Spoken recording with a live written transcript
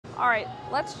All right,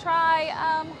 let's try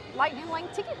lightning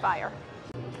link tiki fire.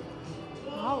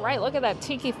 All right, look at that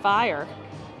tiki fire.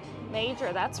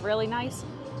 Major, that's really nice.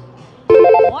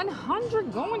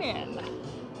 100 going in.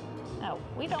 No,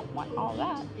 we don't want all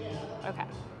that. Okay.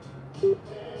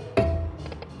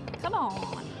 Come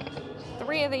on.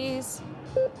 3 of these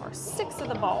or 6 of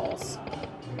the balls.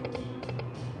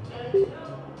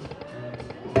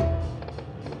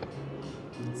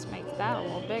 Let's make that a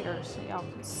little bigger so y'all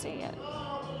can see it.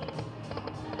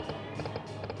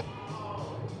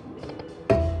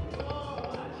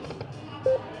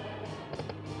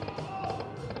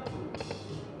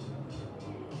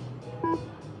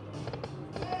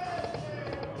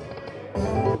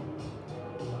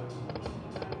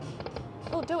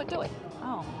 Oh, do it, do it.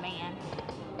 Oh, man.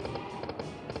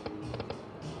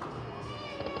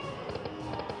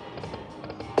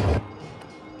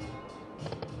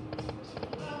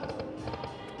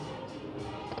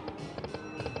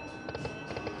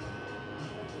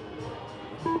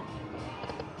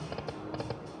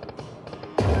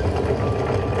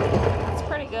 That's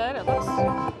pretty good. It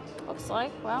looks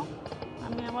like, well, I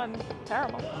mean, it wasn't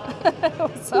terrible. It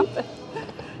was something.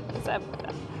 Except,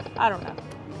 I don't know.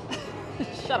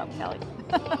 Shut up, Kelly.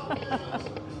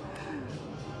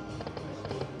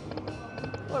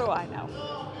 What do I know?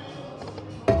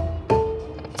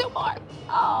 2 more.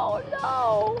 Oh, no.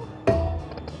 Oh.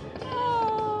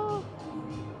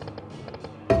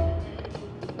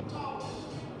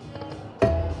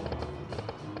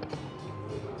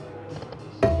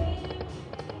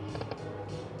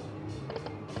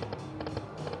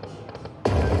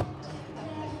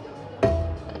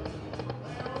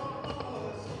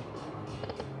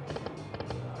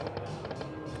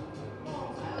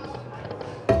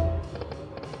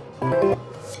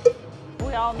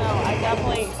 We all know I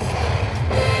definitely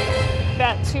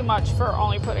bet too much for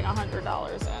only putting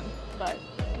 $100 in, but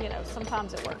you know,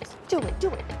 sometimes it works. Do it, do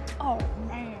it. Oh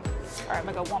man. All right, I'm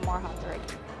gonna go one more 100.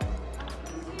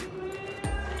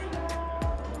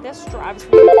 This drives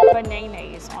me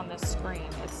bananas on this screen.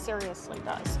 It seriously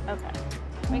does. Okay,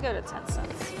 let me go to 10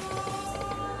 cents.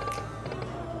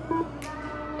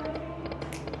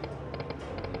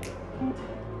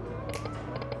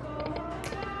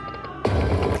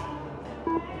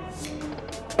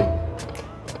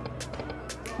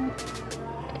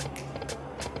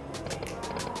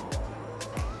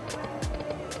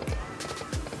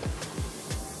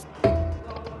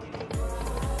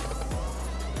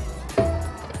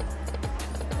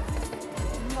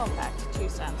 Going back to 2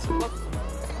 cents. Look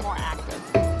more active.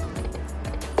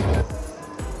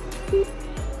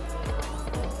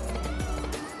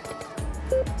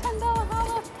 $10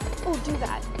 holla. Oh, do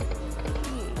that.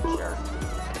 You jerk.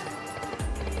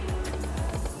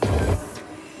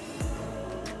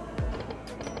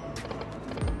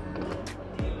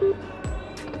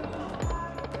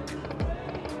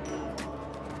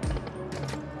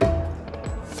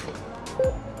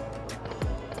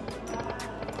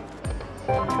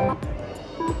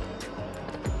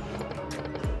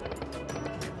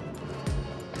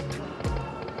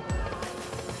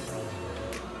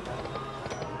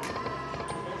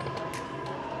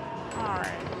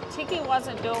 Alright, Tiki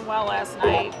wasn't doing well last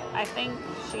night. I think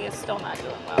she is still not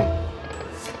doing well.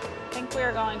 I think we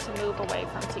are going to move away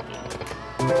from Tiki.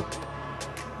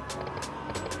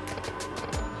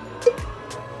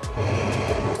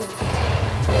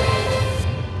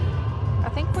 I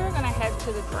think we're going to head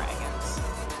to the Dragons.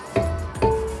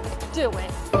 Do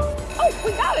it. Oh,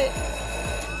 we got it!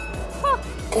 Huh.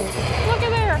 Look at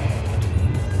there!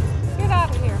 Get out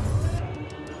of here.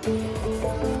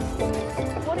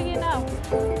 What do you know?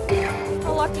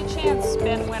 A lucky chance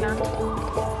spin winner.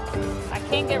 I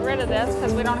can't get rid of this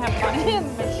because we don't have money in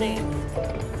the machine.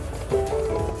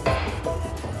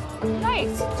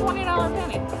 Nice, $20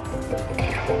 penny.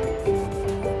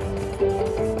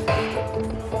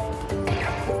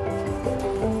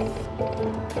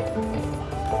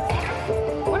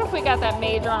 What if we got that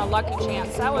major on a lucky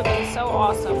chance? That would be so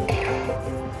awesome.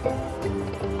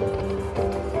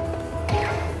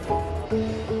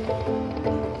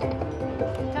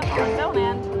 Don't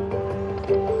end.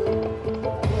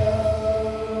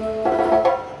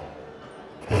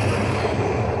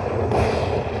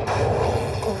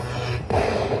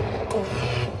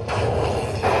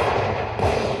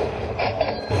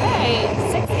 Hey,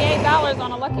 $68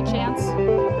 on a lucky chance.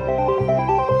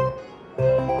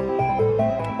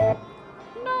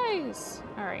 Nice.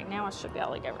 All right, now I should be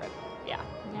able to get rid. Yeah,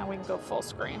 now we can go full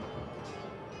screen.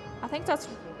 I think that's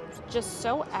just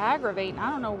so aggravating. I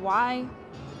don't know why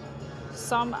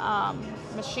some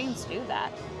machines do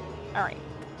that. All right,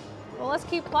 well, let's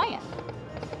keep playing.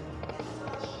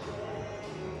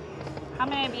 How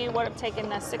many of you would have taken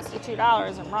the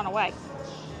 $62 and run away?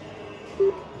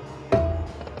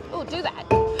 Oh, do that.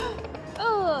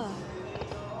 Ugh.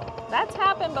 That's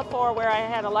happened before where I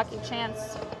had a lucky chance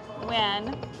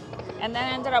win and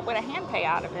then ended up with a hand pay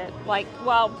out of it. Like,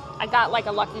 well, I got like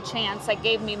a lucky chance that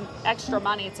gave me extra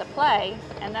money to play,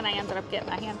 and then I ended up getting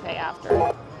a hand pay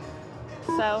after.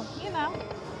 So, you know,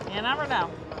 you never know.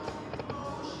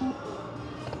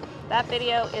 That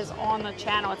video is on the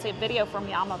channel. It's a video from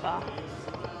Yamava.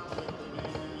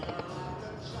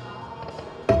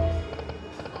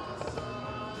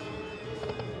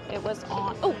 It was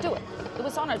on, oh, do it. It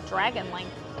was on a Dragon Link.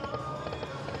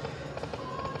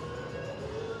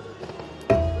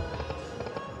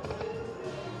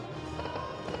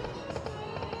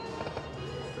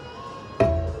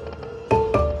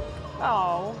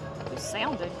 Oh, you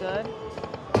sounded good.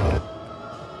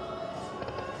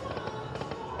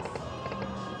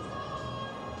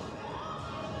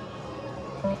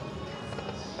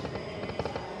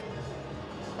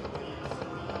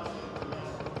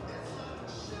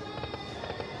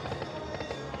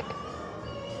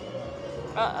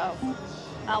 Uh-oh.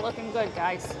 Not looking good,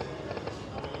 guys.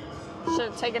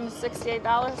 Should have taken the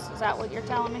 $68? Is that what you're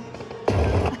telling me?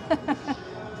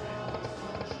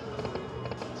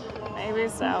 Maybe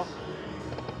so.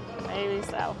 Maybe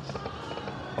so.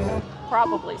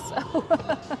 Probably so.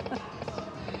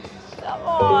 Come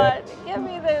on. Give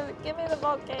me the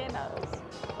volcanoes.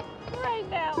 Right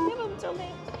now. Give them to me.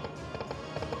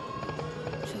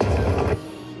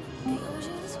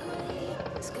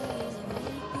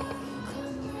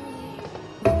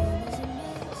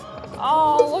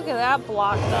 Oh, look at that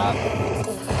blocked up.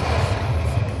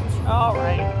 All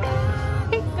right.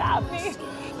 He got me.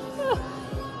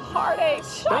 Heartache.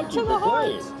 Shot to the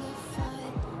heart.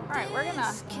 All right, we're going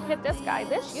to hit this guy.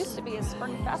 This used to be a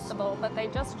spring festival, but they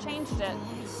just changed it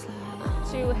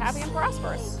to Happy and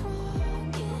Prosperous.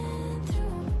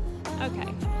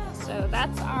 Okay, so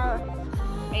that's our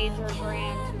major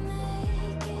grand.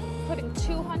 Putting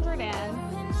 200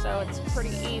 in, so it's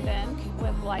pretty even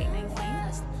with Lightning Link.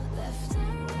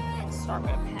 Start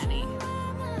with a penny.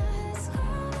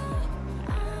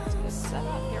 Let's get set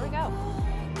up. Here we go.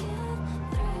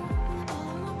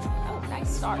 Oh, nice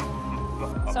start.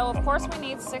 So of course we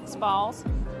need 6 balls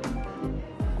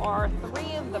or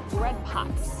 3 of the bread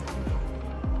pots.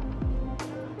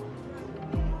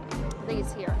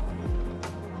 These here.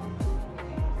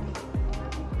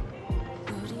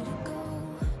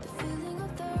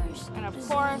 And of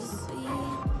course,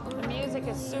 the music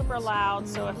is super loud,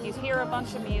 so if you hear a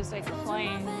bunch of music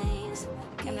playing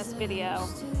in this video,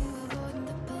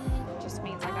 it just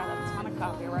means I got a ton of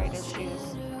copyright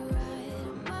issues.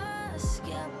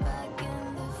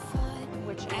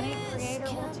 Which any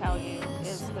creator will tell you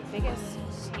is the biggest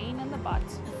pain in the butt.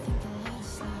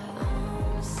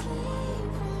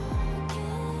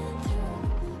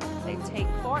 They take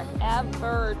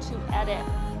forever to edit.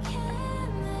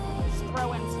 Let's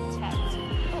throw in some text.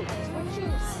 Oh, would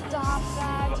you stop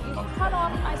that? You cut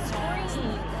off my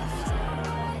screen.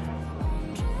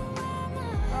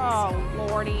 Oh,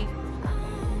 Lordy.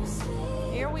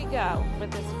 Here we go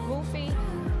with this goofy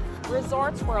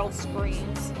Resorts World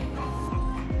screens.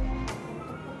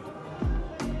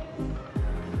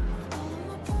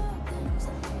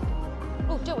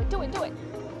 Oh, do it, do it, do it.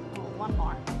 Oh, one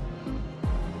more.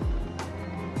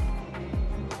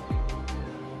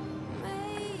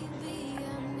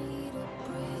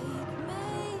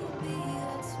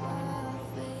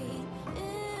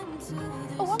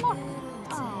 Oh, one more.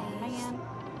 Oh, man.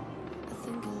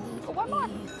 Oh, one more.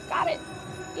 Got it.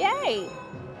 Yay.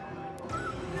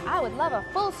 I would love a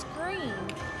full screen.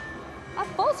 A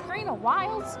full screen of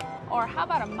Wilds, or how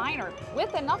about a minor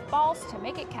with enough balls to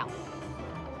make it count?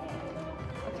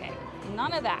 Okay,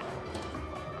 none of that.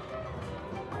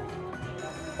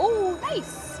 Oh,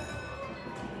 nice.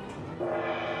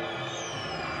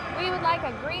 We would like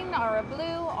a green or a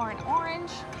blue or an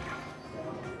orange.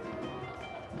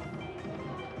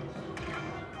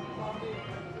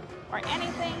 Or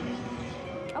anything.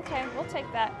 Okay, we'll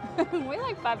take that. We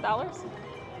like $5.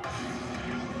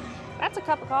 That's a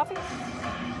cup of coffee.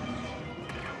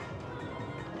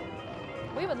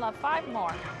 We would love 5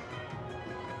 more.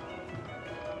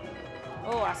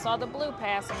 Oh, I saw the blue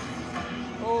passing.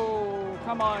 Oh,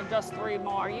 come on, just 3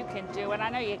 more. You can do it. I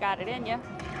know you got it in you.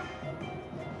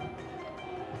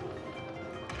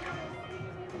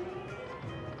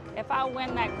 If I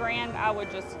win that grand, I would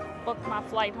just book my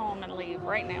flight home and leave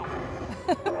right now.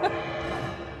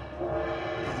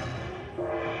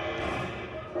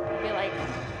 Be like,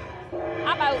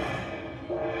 I'm out.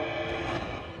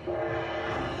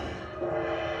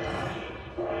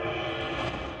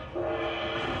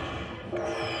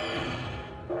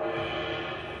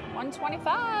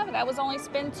 $125. That was only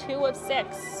spin 2 of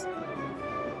 6.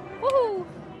 Woohoo!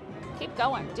 Keep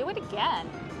going. Do it again.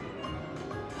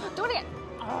 Do it again.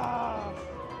 Oh,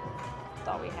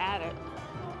 thought we had it.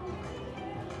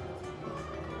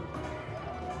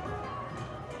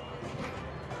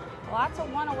 Lots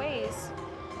of one-aways.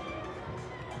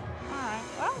 All right.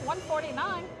 Well,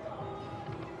 149.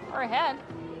 We're ahead.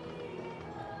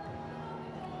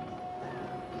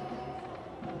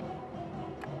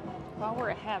 Well, we're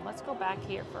ahead. Let's go back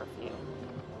here for a few.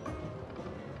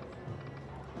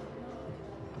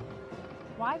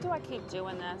 Why do I keep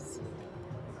doing this?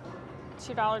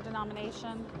 $2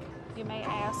 denomination, you may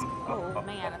ask. Oh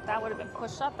man, if that would have been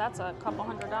pushed up, that's a couple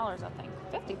 $100, I think.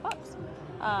 50 bucks.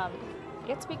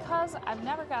 It's because I've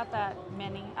never got that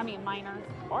mini, minor,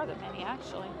 or the mini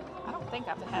actually. I don't think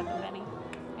I've had the mini.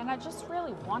 And I just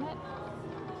really want it.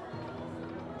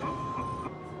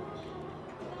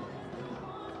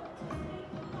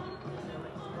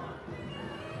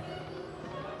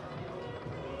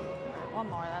 One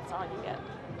more, that's all you get.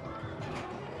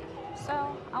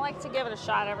 So I like to give it a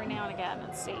shot every now and again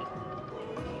and see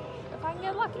if I can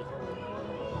get lucky.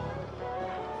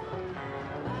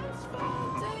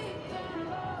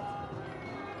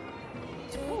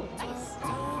 Ooh, nice.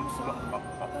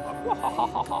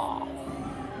 Whoa.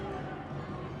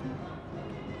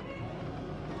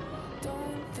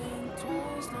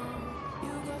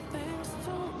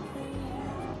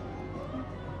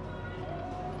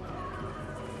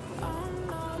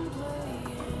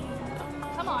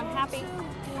 Come on, happy.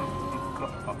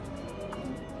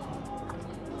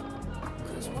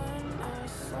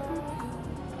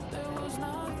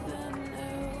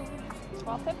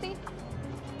 $12.50.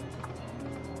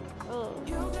 I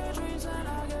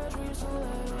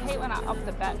hate when I up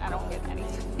the bet and I don't get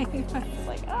anything. It's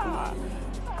like, that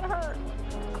hurt.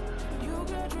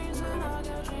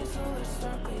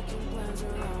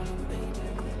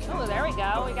 Oh, there we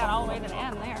go. We got all the way to the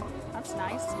end there. That's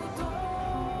nice.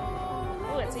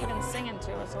 Oh, it's even singing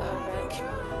to us a little bit.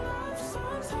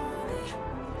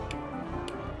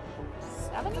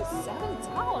 $77.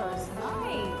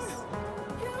 Nice.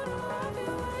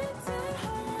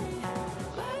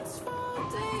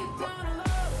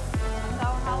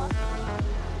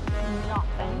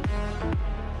 Nothing.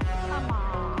 Come on.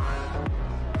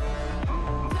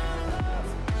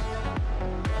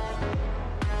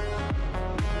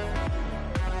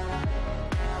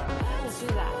 We'll do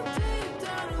that.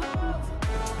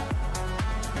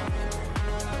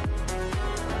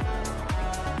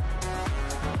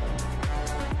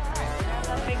 Alright, we have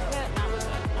that big hit. That was it.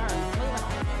 Alright, moving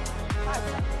on. 5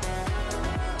 seconds.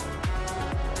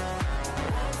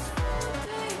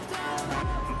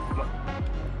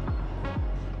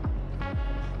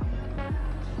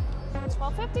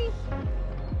 $12.50.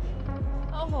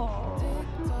 Oh.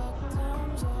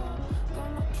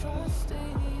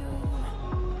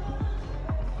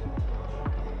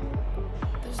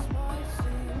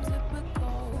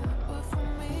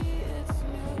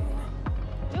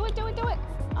 Do it, do it, do it.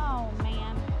 Oh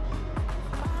man.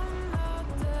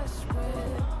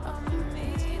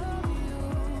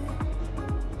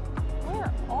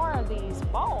 Where are these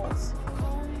balls?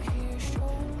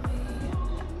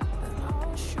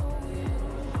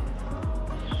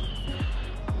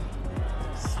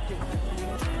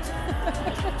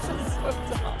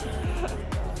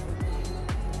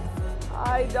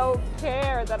 I don't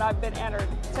care that I've been entered.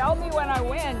 Tell me when I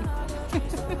win.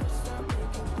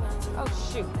 Oh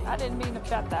shoot, I didn't mean to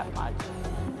bet that much.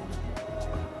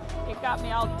 It got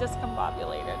me all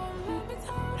discombobulated.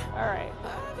 All right,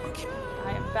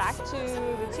 I am back to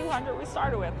the 200 we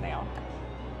started with now.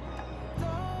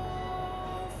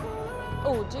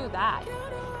 Oh, do that.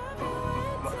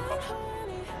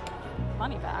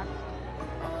 Money back.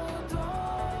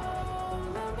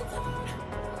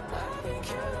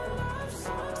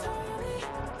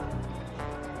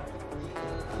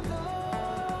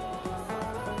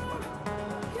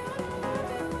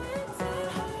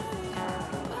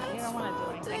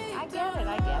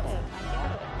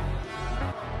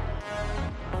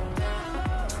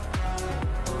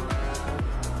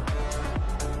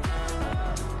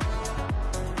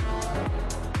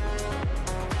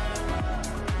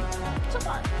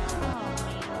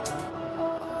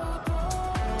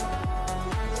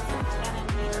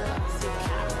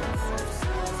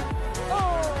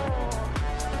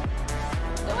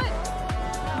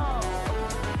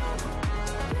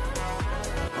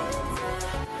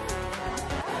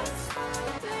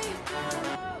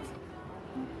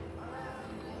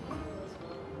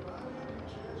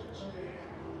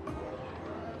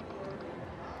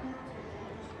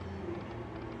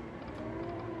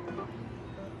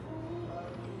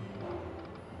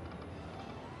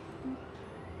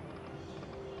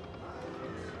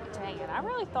 I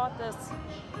really thought this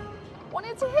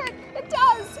wanted to hit. It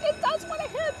does. It does want to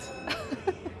hit.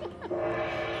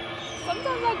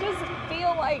 Sometimes I just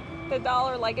feel like the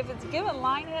dollar, like if it's given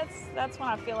line hits, that's when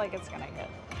I feel like it's going to hit.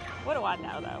 What do I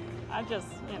know, though? I just,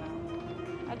 you know,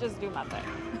 I just do my thing.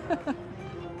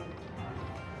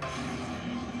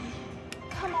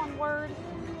 Come on, word.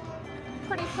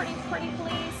 Pretty, pretty, pretty,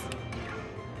 please.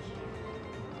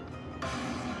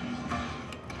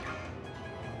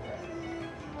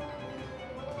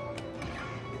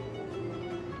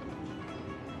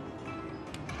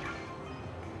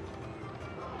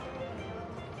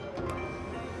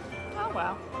 Oh,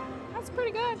 well. That's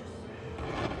pretty good.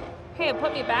 Hey, it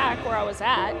put me back where I was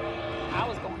at. I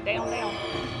was going down, down.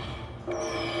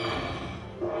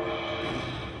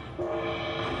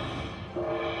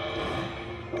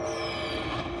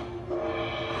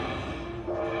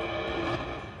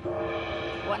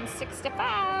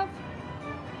 $165.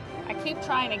 I keep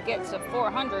trying to get to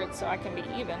 400 so I can be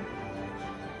even.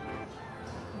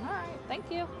 All right, thank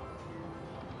you. You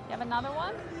have another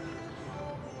one?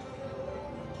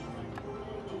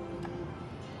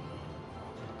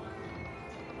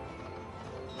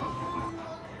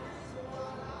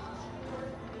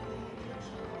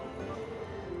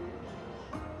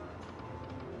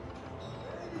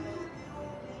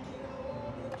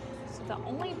 The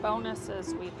only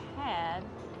bonuses we've had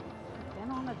have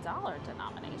been on a dollar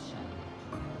denomination.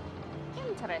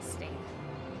 Interesting.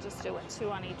 I'm just doing 2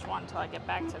 on each one until I get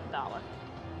back to the dollar.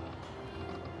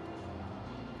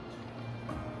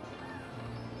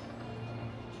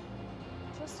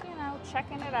 Just, you know,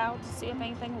 checking it out to see if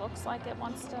anything looks like it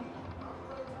wants to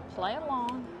play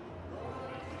along.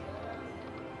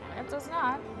 It does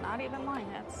not even line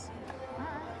hits. All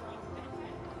right.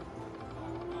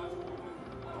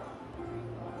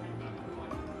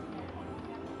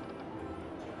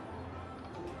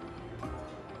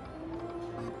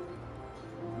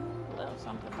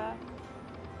 Something back.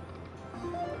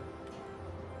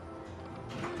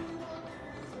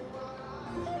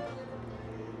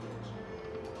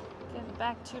 Getting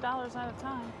back $2 at a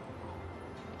time.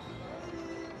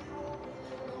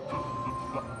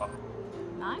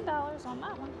 $9 on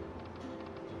that one.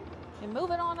 You're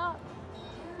moving on up.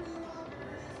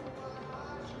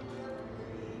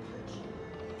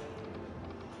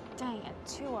 Dang it,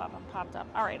 2 of them popped up.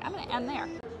 All right, I'm gonna end there.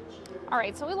 All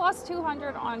right, so we lost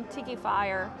 200 on Tiki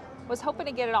Fire. Was hoping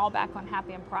to get it all back on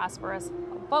Happy and Prosperous,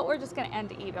 but we're just gonna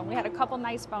end even. We had a couple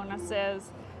nice bonuses,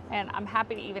 and I'm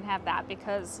happy to even have that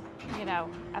because, you know,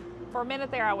 for a minute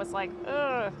there I was like,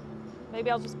 ugh, maybe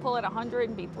I'll just pull it 100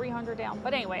 and be 300 down.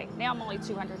 But anyway, now I'm only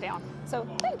 200 down. So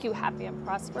thank you, Happy and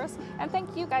Prosperous, and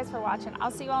thank you guys for watching.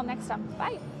 I'll see you all next time.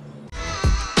 Bye.